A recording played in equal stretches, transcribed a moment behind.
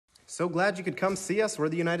So glad you could come see us. We're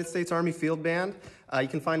the United States Army Field Band. You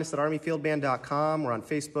can find us at armyfieldband.com. We're on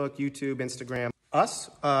Facebook, YouTube, Instagram. Us?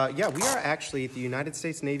 Yeah, we are actually the United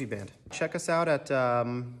States Navy Band. Check us out at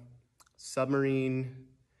submarinemusic,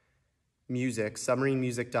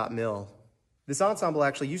 submarinemusic.mil. This ensemble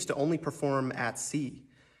actually used to only perform at sea,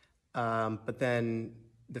 but then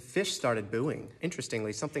the fish started booing.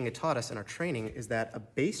 Interestingly, something they taught us in our training is that a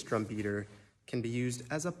bass drum beater can be used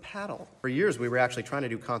as a paddle. For years, we were actually trying to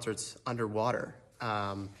do concerts underwater.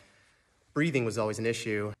 Breathing was always an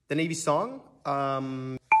issue. The Navy song,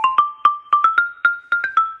 well,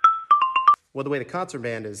 the way the concert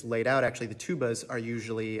band is laid out, actually, the tubas are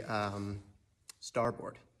usually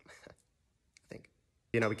starboard, I think.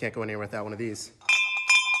 You know, we can't go anywhere without one of these.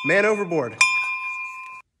 Man overboard.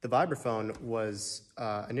 The vibraphone was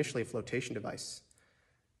initially a flotation device.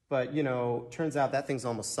 But, you know, turns out that thing's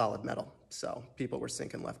almost solid metal. So people were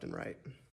sinking left and right.